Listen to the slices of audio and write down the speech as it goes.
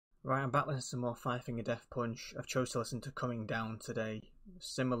Right, I'm back with some more Five Finger Death Punch. I've chose to listen to Coming Down today.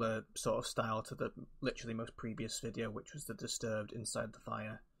 Similar sort of style to the literally most previous video, which was the Disturbed Inside the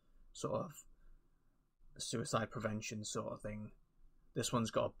Fire sort of suicide prevention sort of thing. This one's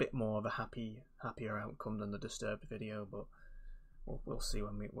got a bit more of a happier outcome than the Disturbed video, but we'll see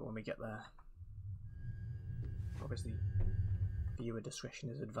when we get there. Obviously, viewer discretion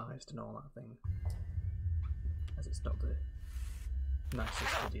is advised and all that thing, as it's not the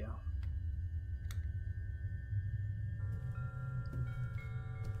nicest video.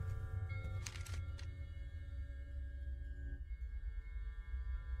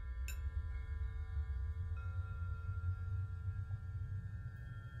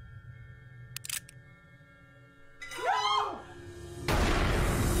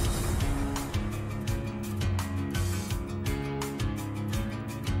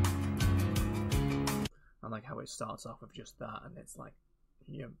 I like how it starts off with just that, and it's like,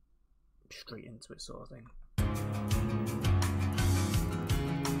 you know, straight into it sort of thing.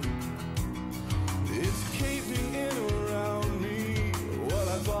 It's caving in around me, what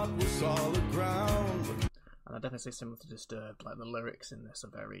I thought was solid ground. And I definitely say similar to Disturbed, like the lyrics in this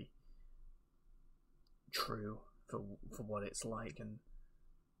are very true for what it's like and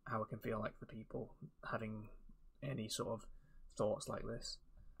how it can feel like for people having any sort of thoughts like this.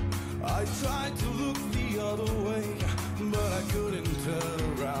 I tried to look the other way, but I couldn't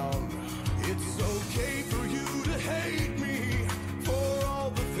turn around. It's okay for you to hate me for all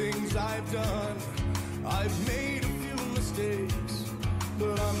the things I've done. I've made a few mistakes,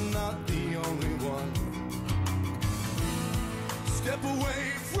 but I'm not the only one. Step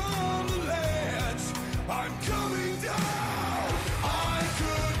away from the ledge, I'm coming down. I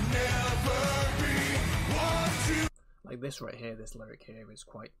could never be what you... Like this right here, this lyric here is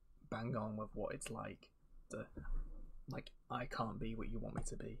quite bang on with what it's like. The, like, I can't be what you want me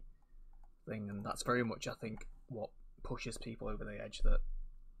to be thing, and that's very much, I think, what pushes people over the edge, that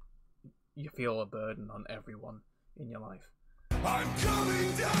you feel a burden on everyone in your life. I'm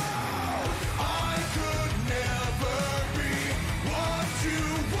coming down. I could never be what you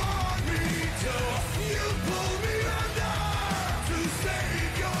want me to. You pull me under to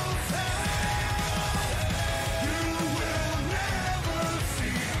save yourself. You will never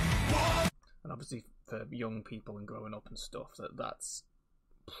see what. And obviously for young people and growing up and stuff, that's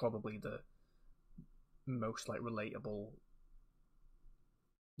probably the most like relatable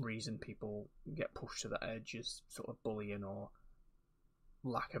reason people get pushed to the edge, is sort of bullying or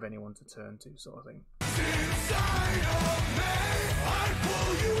lack of anyone to turn to sort of thing. Inside of me, I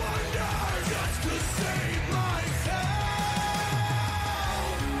pull you under just to save myself.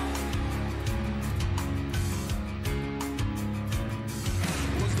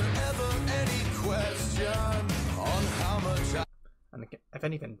 Was there ever any question on how much I... And if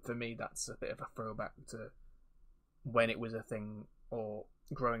anything, for me, that's a bit of a throwback to when it was a thing, or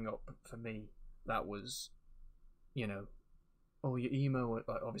growing up for me, that was, you know, oh, your emo,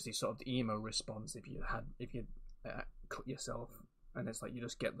 like obviously sort of the emo response if you cut yourself, and it's like you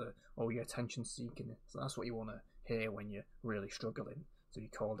just get the, oh, you're attention seeking. So that's what you want to hear when you're really struggling. So you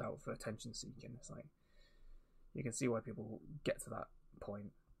called out for attention seeking. It's like, you can see why people get to that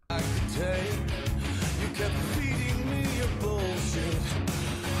point. I could take. You kept feeding me your bullshit,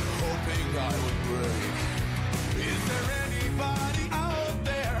 hoping I would break. Is there anybody out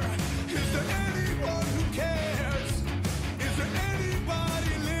there? Is there anyone who cares? Is there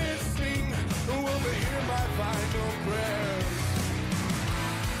anybody listening who will hear my final prayers?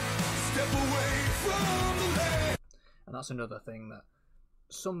 Step away from the land. And that's another thing that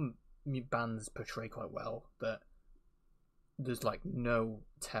some bands portray quite well, that there's like no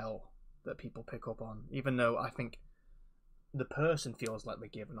tell that people pick up on, even though I think the person feels like they're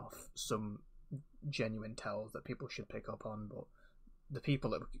giving off some genuine tells that people should pick up on, but the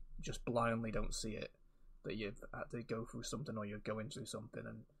people that just blindly don't see it, that you've had to go through something or you're going through something,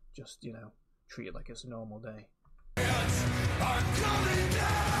 and just, you know, treat it like it's a normal day. I'm coming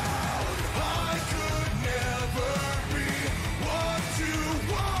down. I could never be what you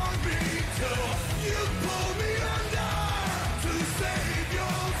want me to. You pull me under to save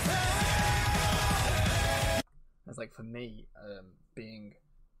yourself. It's like, for me, being,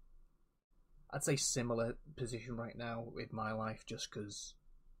 I'd say, similar position right now with my life, just because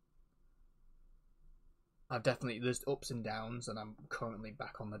I've definitely, there's ups and downs, and I'm currently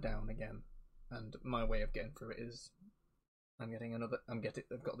back on the down again. And my way of getting through it is I've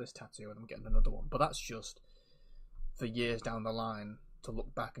got this tattoo and I'm getting another one. But that's just for years down the line to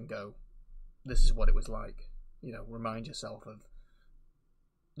look back and go, this is what it was like. You know, remind yourself of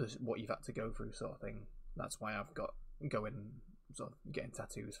this, what you've had to go through, sort of thing. That's why I've got going sort of getting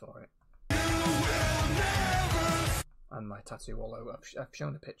tattoos for it. And my tattoo, although I've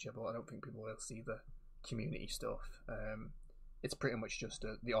shown a picture, but I don't think people will see the community stuff. It's pretty much just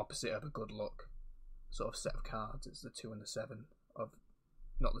the opposite of a good luck sort of set of cards. It's the 2 and the 7 of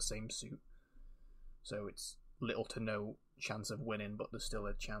not the same suit, so it's little to no chance of winning, but there's still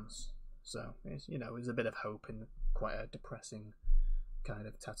a chance. So it's, you know, there's a bit of hope in quite a depressing kind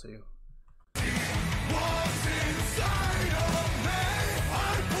of tattoo. What's inside of me?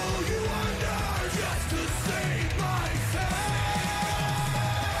 I pull you under just to save myself.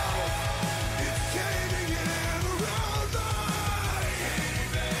 It's caving in around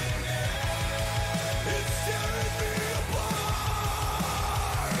me. It's tearing me apart.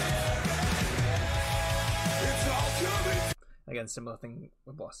 It's all coming. Again, similar thing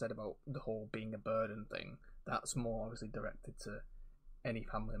with what I said about the whole being a burden thing. That's more obviously directed to any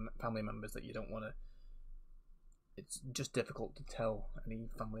family members that you don't want to. It's just difficult to tell any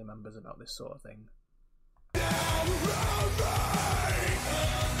family members about this sort of thing.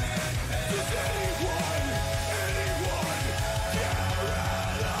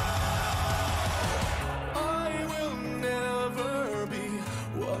 I will never be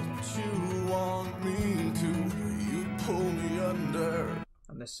what you want me to. You pull me under.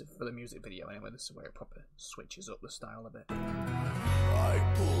 And this, for the music video anyway, this is where it proper switches up the style a bit.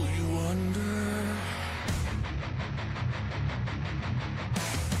 I pull you under.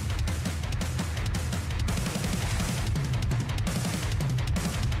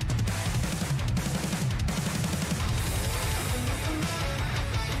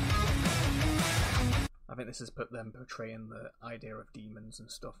 I think this has put them portraying the idea of demons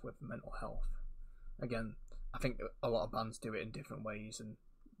and stuff with mental health. Again, I think a lot of bands do it in different ways, and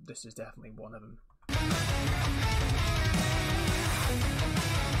this is definitely one of them.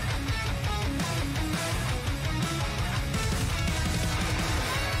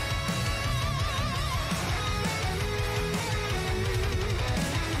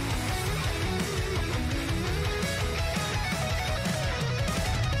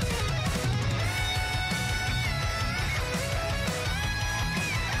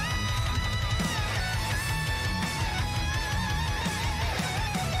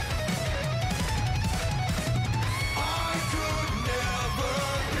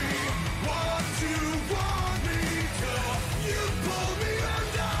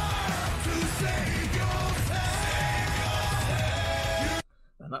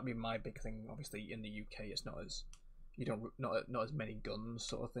 That'd be my big thing. Obviously, in the UK, it's not as not as many guns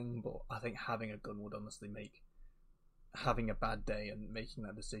sort of thing. But I think having a gun would honestly make having a bad day and making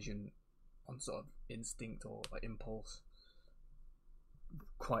that decision on sort of instinct or like impulse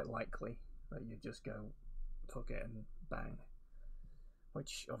quite likely that you just go fuck it and bang,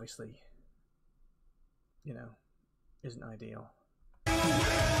 which obviously, you know, isn't ideal. You will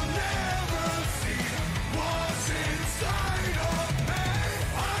never see what's inside of me.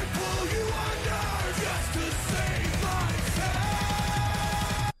 I pull you under just to save myself.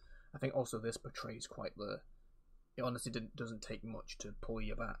 I think also this portrays quite the. It honestly doesn't take much to pull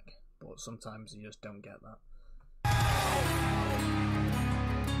you back, but sometimes you just don't get that.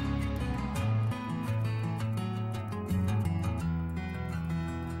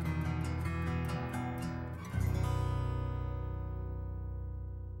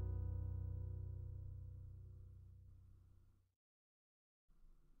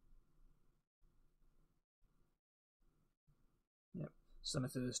 Yep,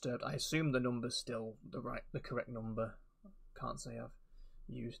 Cemetery Disturbed. I assume the number's still the correct number. Can't say I've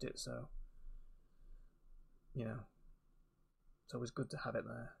used it, so you know, it's always good to have it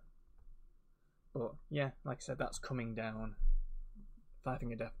there. But yeah, like I said, that's Coming Down. Five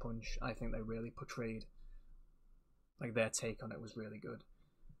Finger Death Punch. I think they really portrayed, like, their take on it was really good.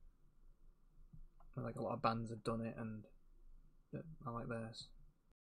 Like a lot of bands have done it, and I like theirs.